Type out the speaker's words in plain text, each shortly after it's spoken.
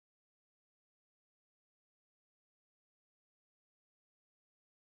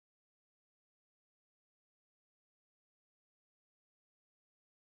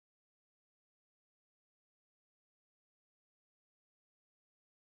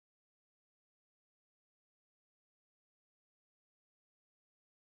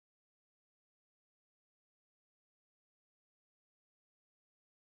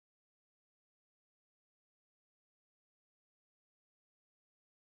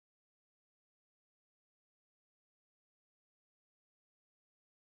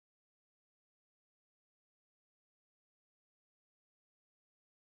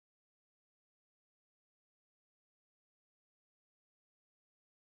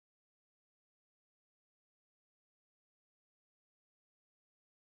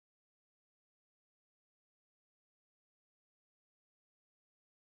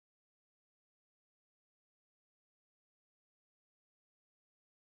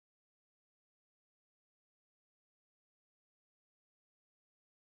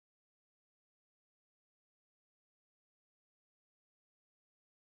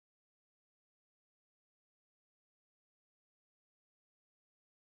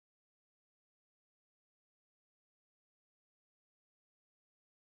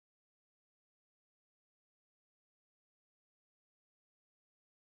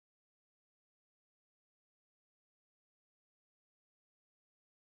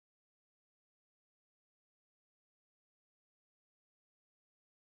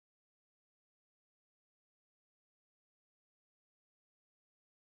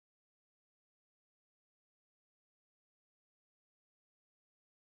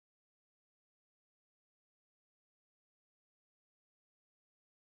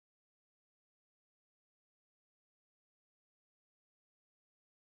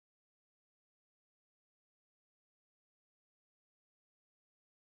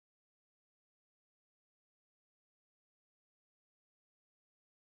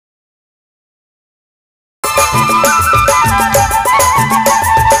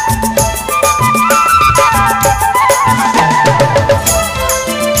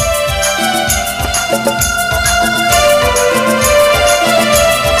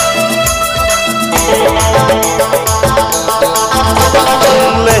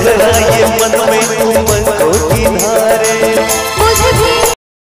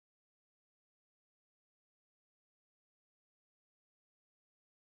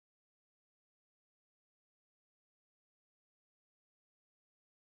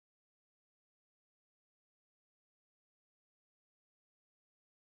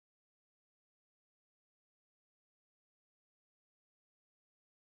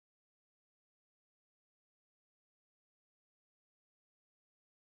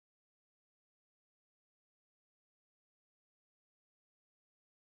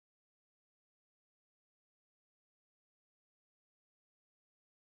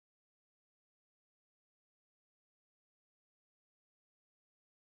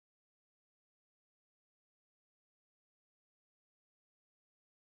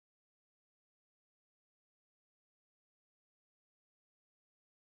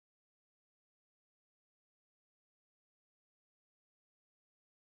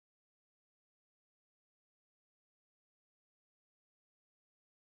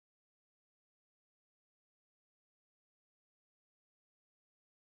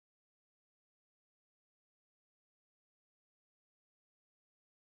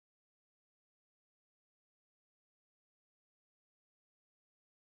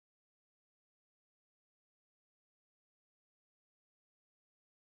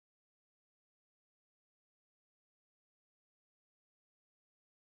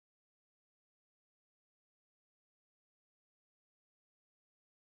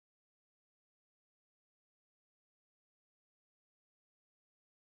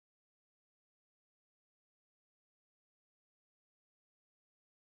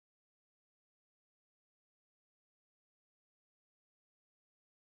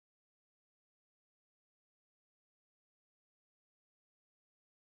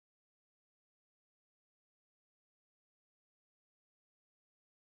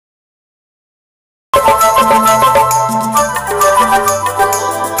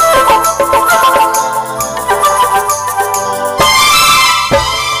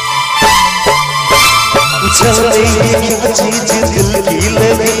चीज दिल की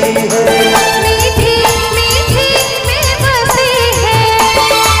लगी है, मीठी मीठी में बसी है।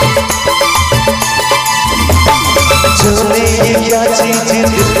 जाने ये क्या चीज दिल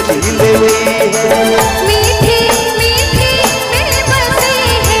की लगी है, मीठी मीठी में बसी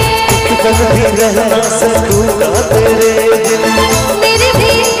है। एक पल भी रह ना सकूंगा तेरे बिन, मेरे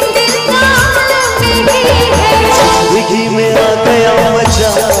भी दिल का आलम यही है। जिंदगी में आ गया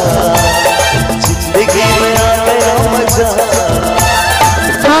मजा, जिंदगी में आ गया मजा।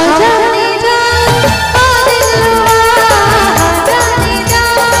 जाने जा आ दिलरुबा, जाने जा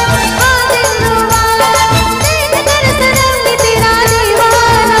आ दिलरुबा। देख कर सनम तेरा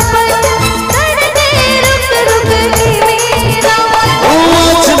दीवानापन, धड़के रुक रुक के मेरा मन।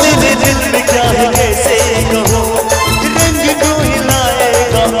 आज मेरे दिल में क्या है कैसे कहूँ, रंग को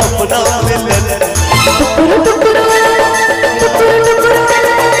हिलाएगा अपना मिलन। टुकुर टुकुर टुकुर टुकुर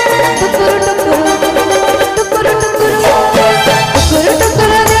टुकुर टुकुर टुकुर टुकुर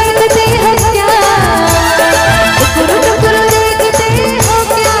टुकुर देखते हो क्या, टुकुर टुकुर देखते हो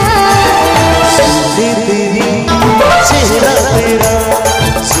क्या। सुनती तेरी चेहरा तेरा,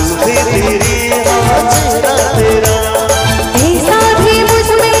 सुनती तेरी चेहरा तेरा। ऐसा भी मुझ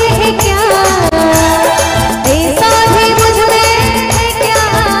में है क्या, ऐसा भी मुझ में है क्या।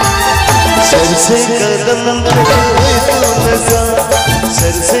 सर से कदम तक है तू नशा,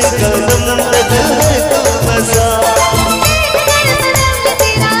 सर से कदम तक है तू नशा। देख कर सनम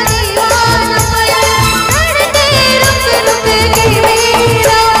तेरा दीवानापन, धड़के रुक रुक के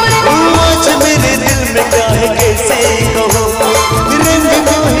मेरा मन। आज मेरे दिल में क्या है कैसे कहूँ, रंग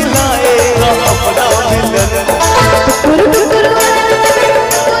को हिलाएगा अपना मिलन। टुकुर टुकुर टुकुर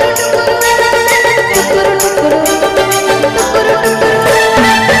टुकुर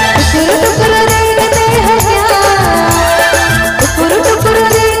टुकुर टुकुर देखते हो क्या, टुकुर टुकुर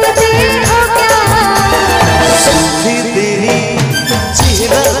देखते हो क्या। सुनती तेरी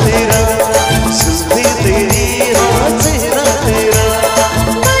चेहरा तेरा, सुनती तेरी चेहरा तेरा।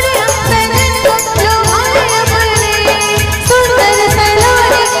 बड़े सजन को लुभाए अपने, सुंदर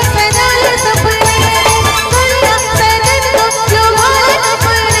सलोने सजाए सपने। बड़े सजन को लुभाए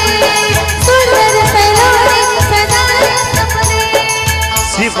अपने, सुंदर सलोने सजाए सपने।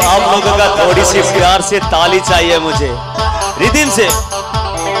 सिर्फ आप लोगों का थोड़ी सी प्यार से ताली चाहिए मुझे, रिदिम से।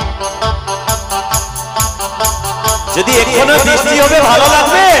 যদি এক্ষণে বৃষ্টি হবে ভালো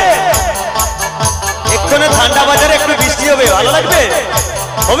লাগবে, এক্ষণে ঠান্ডা বাজারে একটু বৃষ্টি হবে ভালো লাগবে,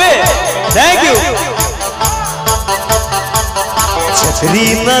 হবে। Thank you. छतरी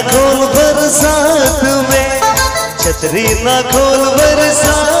ना खोल बरसात में, छतरी ना खोल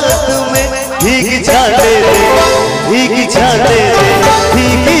बरसात में। भीग जाते रे, भीग जाते रे,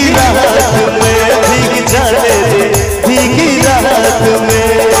 भीगी रात में। भीग जाते रे, भीगी रात में।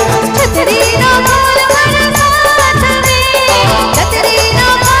 छतरी ना बोल बरसात में, छतरी ना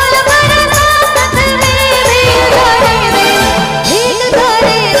बोल बरसात में। भीग जाने दे, भीग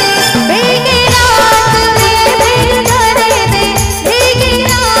जाने दे, भीगी रात में। भीग जाने दे, भीगी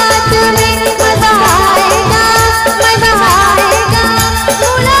रात में। मजा आएगा, मजा आएगा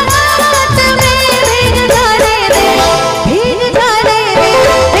मुलाकात में। भीग जाने दे, भीग जाने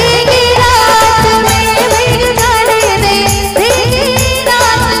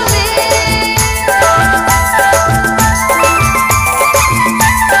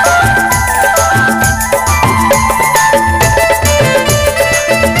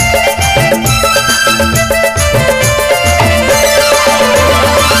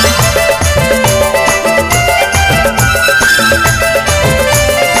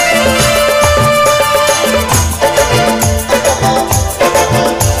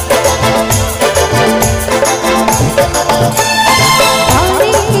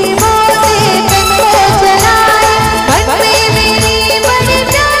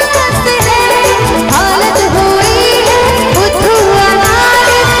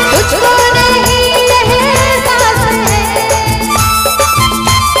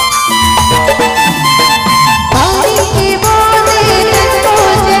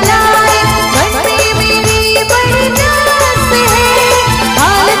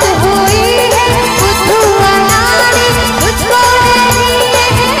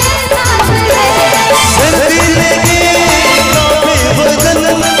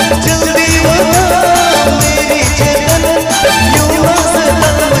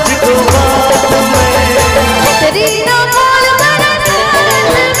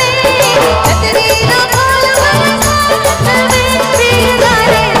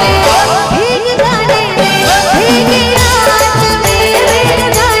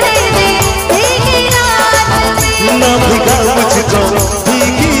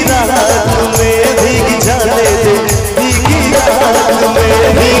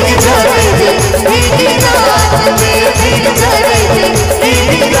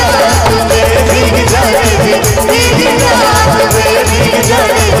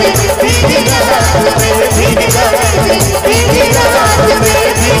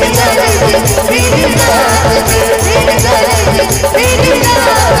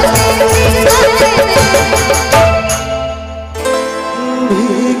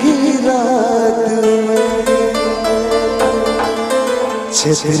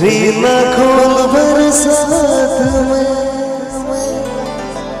छतरी ना खोल बरसात में,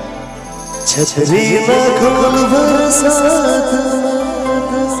 छतरी ना खोल बरसात में,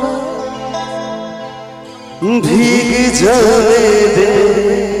 भीग जाने दे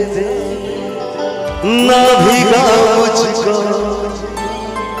ना भीगा मुझको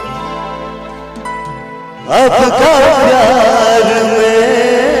अब का प्यार में,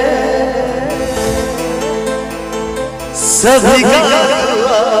 सभी का